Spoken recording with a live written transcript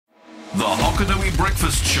The Hokanui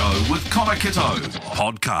Breakfast Show with Connor Kitto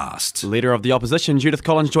podcast. Leader of the Opposition, Judith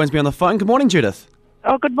Collins, joins me on the phone. Good morning, Judith.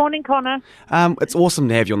 Oh, good morning, Connor. It's awesome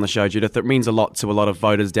to have you on the show, Judith. It means a lot to a lot of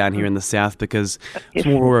voters down here in the south because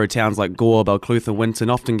small rural towns like Gore, Balclutha, Winton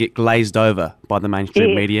often get glazed over by the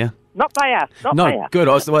mainstream media. Not by us. Good.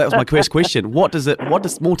 That was my first question. What do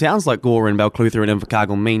small towns like Gore and Balclutha and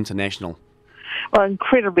Invercargill mean to National? Well,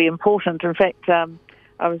 incredibly important. In fact,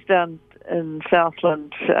 I was down in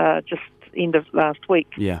Southland just end of last week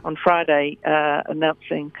on Friday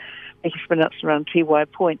making some announcements around TY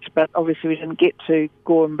Point, but obviously we didn't get to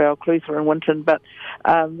Gore and Balclutha and Winton, but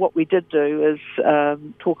what we did do is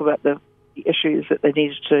talk about the issues that they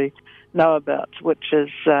needed to know about, which is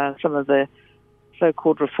some of the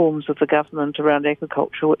so-called reforms of the government around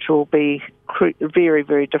agriculture, which will be very,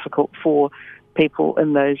 very difficult for people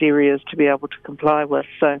in those areas to be able to comply with.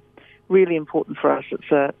 So really important for us.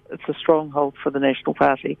 It's a stronghold for the National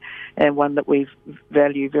Party and one that we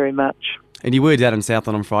value very much. And you were down in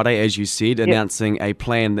Southland on Friday, as you said, announcing a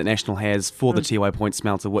plan that National has for the TY Point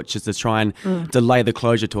smelter, which is to try and delay the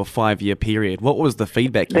closure to a 5-year period. What was the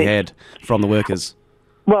feedback you had from the workers?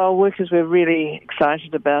 Well, workers were really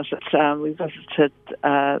excited about it. We visited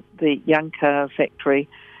the Youngka factory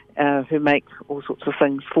who make all sorts of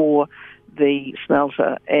things for the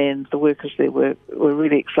smelter, and the workers there were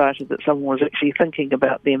really excited that someone was actually thinking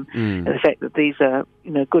about them and the fact that these are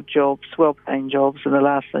good jobs, well-paying jobs, and the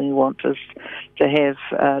last thing you want is to have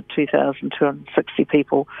 2,260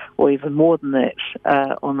 people or even more than that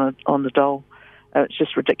on the dole. It's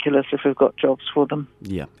just ridiculous if we've got jobs for them.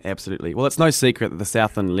 Yeah, absolutely. Well, it's no secret that the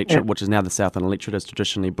Southland electorate, which is now the Southland electorate, is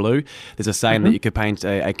traditionally blue. There's a saying that you could paint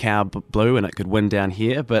a cow blue and it could win down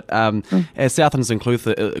here. But as Southlands and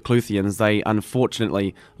Cluthians, they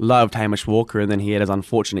unfortunately loved Hamish Walker, and then he had his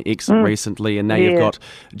unfortunate exit recently. And now you've got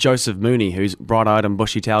Joseph Mooney, who's bright-eyed and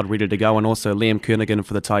bushy-tailed, ready to go, and also Liam Kernaghan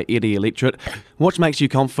for the Tai Eri electorate. What makes you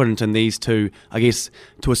confident in these two, I guess,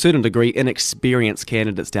 to a certain degree, inexperienced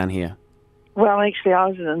candidates down here? Well, actually, I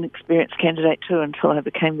was an experienced candidate too until I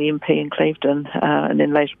became the MP in Clevedon and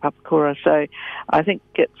then later Papakura. So I think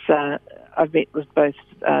I've met with both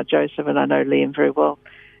Joseph and I know Liam very well.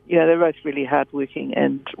 They're both really hardworking,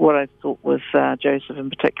 and what I thought was Joseph in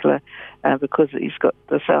particular, because he's got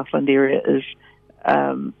the Southland area, is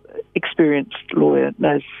experienced lawyer,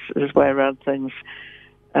 knows his way around things.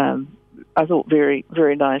 I thought very,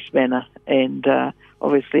 very nice manner, and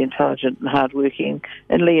obviously intelligent and hardworking.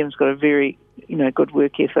 And Liam's got a very, good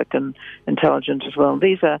work ethic and intelligent as well. And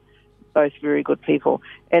these are both very good people.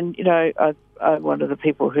 And, I'm one of the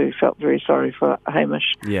people who felt very sorry for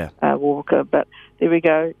Hamish Walker. But there we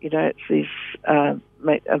go. It's these,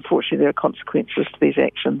 unfortunately, there are consequences to these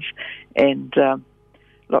actions. And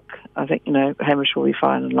look, I think, Hamish will be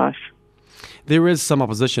fine in life. There is some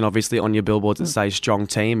opposition, obviously, on your billboards that say strong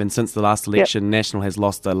team, and since the last election, National has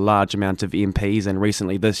lost a large amount of MPs, and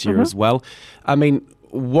recently this year as well. I mean,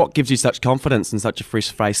 what gives you such confidence in such a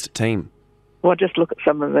fresh-faced team? Well, just look at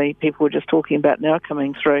some of the people we're just talking about now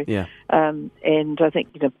coming through. And I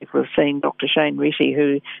think, people have seen Dr. Shane Retty,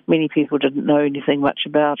 who many people didn't know anything much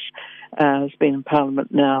about. Has been in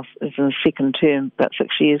Parliament now, is in his second term, about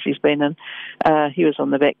 6 years he's been in. He was on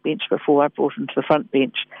the back bench before I brought him to the front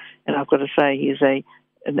bench, and I've got to say he's an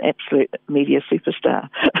absolute media superstar.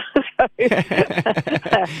 So, this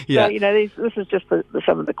is just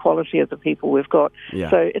some of the quality of the people we've got.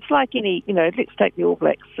 So it's like any, let's take the All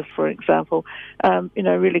Blacks for example.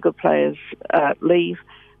 Really good players leave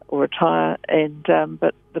or retire, and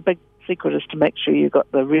but the big secret is to make sure you've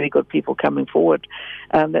got the really good people coming forward.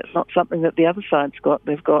 That's not something that the other side's got.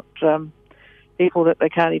 They've got people that they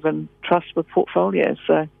can't even trust with portfolios.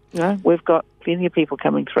 So, we've got plenty of people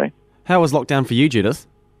coming through. How was lockdown for you, Judith?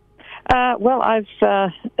 Well, I've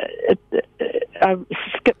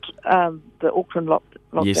skipped the Auckland lockdown.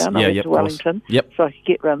 I went to Wellington so I could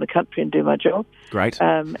get around the country and do my job. Great.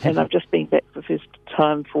 And I've just been back for the first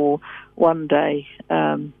time for 1 day,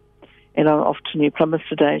 and I'm off to New Plymouth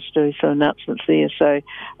today to do some announcements there. So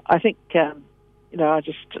I think, I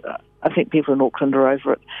think people in Auckland are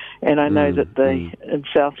over it, and I know that in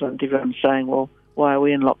Southland everyone's saying, well, why are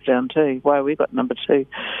we in lockdown too? Why have we got number 2?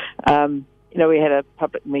 We had a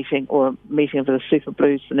public meeting or a meeting of the Super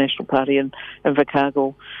Blues, the National Party in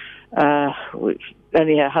Invercargill. Only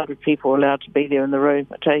 100 people were allowed to be there in the room.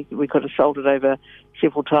 I tell you, we could have sold it over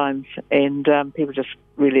several times, and people just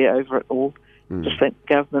really over it all. Just think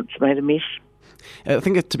government's made a mess. I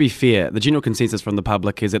think, to be fair, the general consensus from the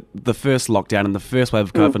public is that the first lockdown and the first wave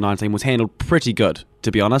of COVID-19 was handled pretty good,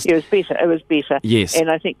 to be honest. It was better. Yes.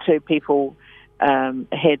 And I think, too, people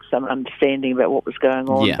had some understanding about what was going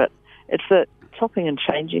on. Yeah. But it's that, chopping and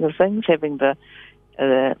changing of things, having the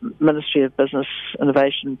Ministry of Business,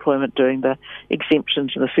 Innovation, Employment doing the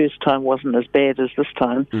exemptions, and the first time wasn't as bad as this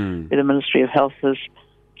time. The Ministry of Health is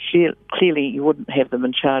clearly you wouldn't have them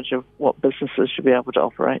in charge of what businesses should be able to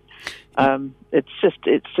operate. It's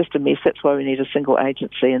just a mess. That's why we need a single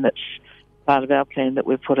agency, and that's part of our plan that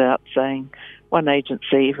we've put out, saying one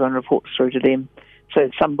agency, everyone reports through to them, so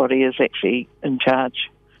somebody is actually in charge.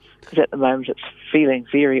 Because at the moment it's feeling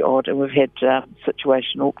very odd, and we've had a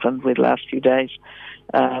situation in Auckland where the last few days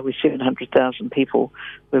with 700,000 people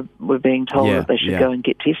were being told that they should go and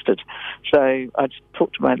get tested. So I just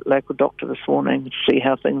talked to my local doctor this morning to see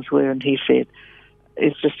how things were, and he said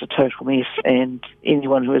it's just a total mess, and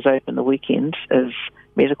anyone who is open the weekend is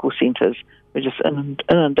medical centres. We're just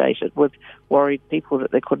inundated with worried people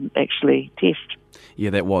that they couldn't actually test. Yeah,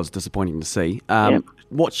 that was disappointing to see.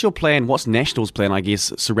 What's your plan, what's National's plan, I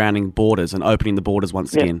guess, surrounding borders and opening the borders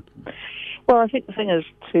once again? Well, I think the thing is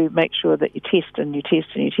to make sure that you test and you test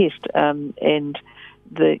and you test, and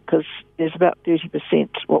because there's about 30%,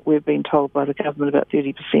 what we've been told by the government, about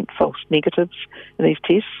 30% false negatives in these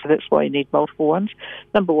tests, so that's why you need multiple ones.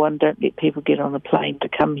 Number one, don't let people get on a plane to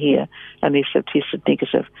come here unless they've tested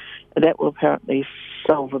negative. That will apparently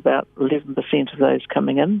solve about 11% of those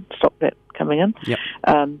coming in, stop that coming in.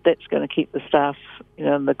 That's going to keep the staff,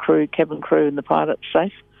 and the crew, cabin crew and the pilots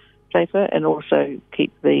safer, and also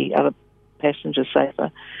keep the other passengers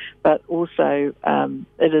safer. But also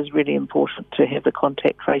it is really important to have the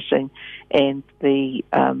contact tracing and the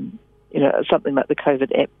something like the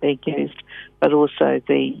COVID app being used, but also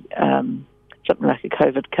the something like a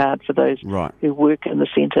COVID card for those who work in the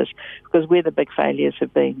centres, because where the big failures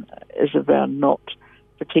have been is around not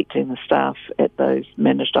protecting the staff at those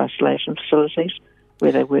managed isolation facilities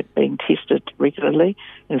where they weren't being tested regularly.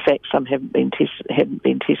 In fact, some hadn't been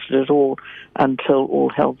tested at all until all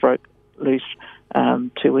hell broke loose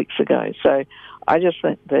 2 weeks ago. So I just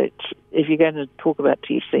think that if you're going to talk about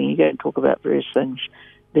testing, you're going to talk about various things,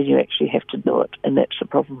 then you actually have to do it, and that's the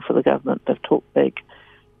problem for the government. They've talked big,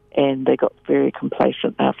 and they got very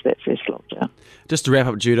complacent after that first lockdown. Just to wrap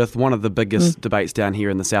up, Judith, one of the biggest debates down here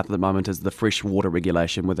in the south at the moment is the fresh water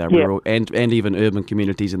regulation with our rural and even urban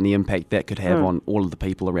communities, and the impact that could have on all of the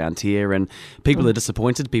people around here. And people are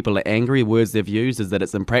disappointed, people are angry. Words they've used is that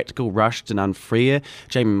it's impractical, rushed and unfair.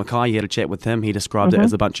 Jamie Mackay, you had a chat with him. He described it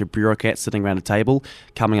as a bunch of bureaucrats sitting around a table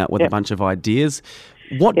coming up with a bunch of ideas.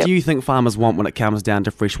 What do you think farmers want when it comes down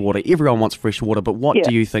to fresh water? Everyone wants fresh water, but what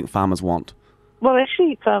do you think farmers want? Well,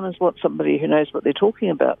 actually, farmers want somebody who knows what they're talking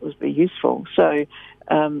about would be useful. So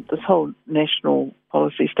this whole national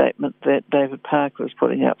policy statement that David Parker was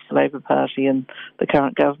putting out for the Labour Party and the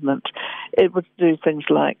current government, it would do things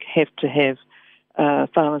like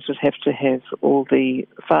farmers would have to have all the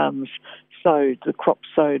farms sowed, the crops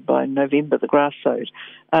sowed by November, the grass sowed,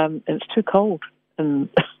 and it's too cold in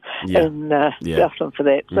Southland for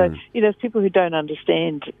that. So, people who don't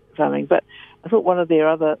understand farming. But I thought one of their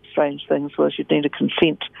other strange things was you'd need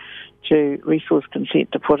resource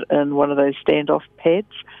consent to put in one of those standoff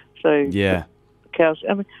pads. So cows,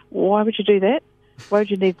 why would you do that? Why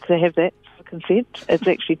would you need to have that for consent? It's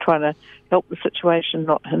actually trying to help the situation,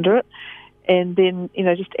 not hinder it. And then,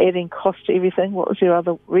 just adding cost to everything. What was their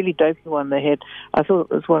other really dopey one they had? I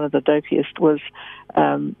thought it was one of the dopiest was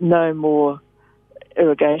no more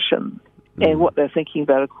irrigation. And what they're thinking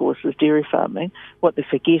about, of course, is dairy farming. What they're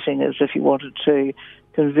forgetting is if you wanted to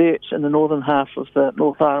convert in the northern half of the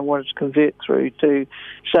North Island, wanted to convert through to,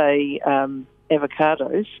 say,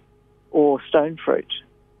 avocados or stone fruit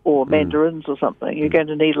or mandarins or something, you're going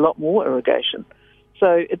to need a lot more irrigation.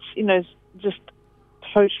 So it's, just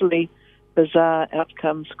totally bizarre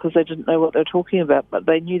outcomes because they didn't know what they were talking about, but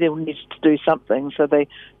they knew they needed to do something, so they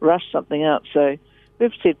rushed something out. So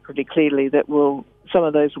we've said pretty clearly that some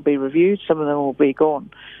of those will be reviewed, some of them will be gone,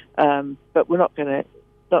 but we're not going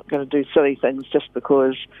to do silly things just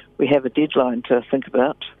because we have a deadline to think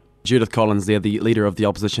about. Judith Collins there, the Leader of the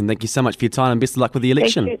Opposition. Thank you so much for your time and best of luck with the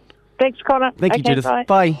election. Thank you. Thanks, Connor. Thank you, Judith.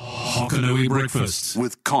 Bye. Hokanui Breakfast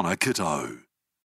with Connor Kitto.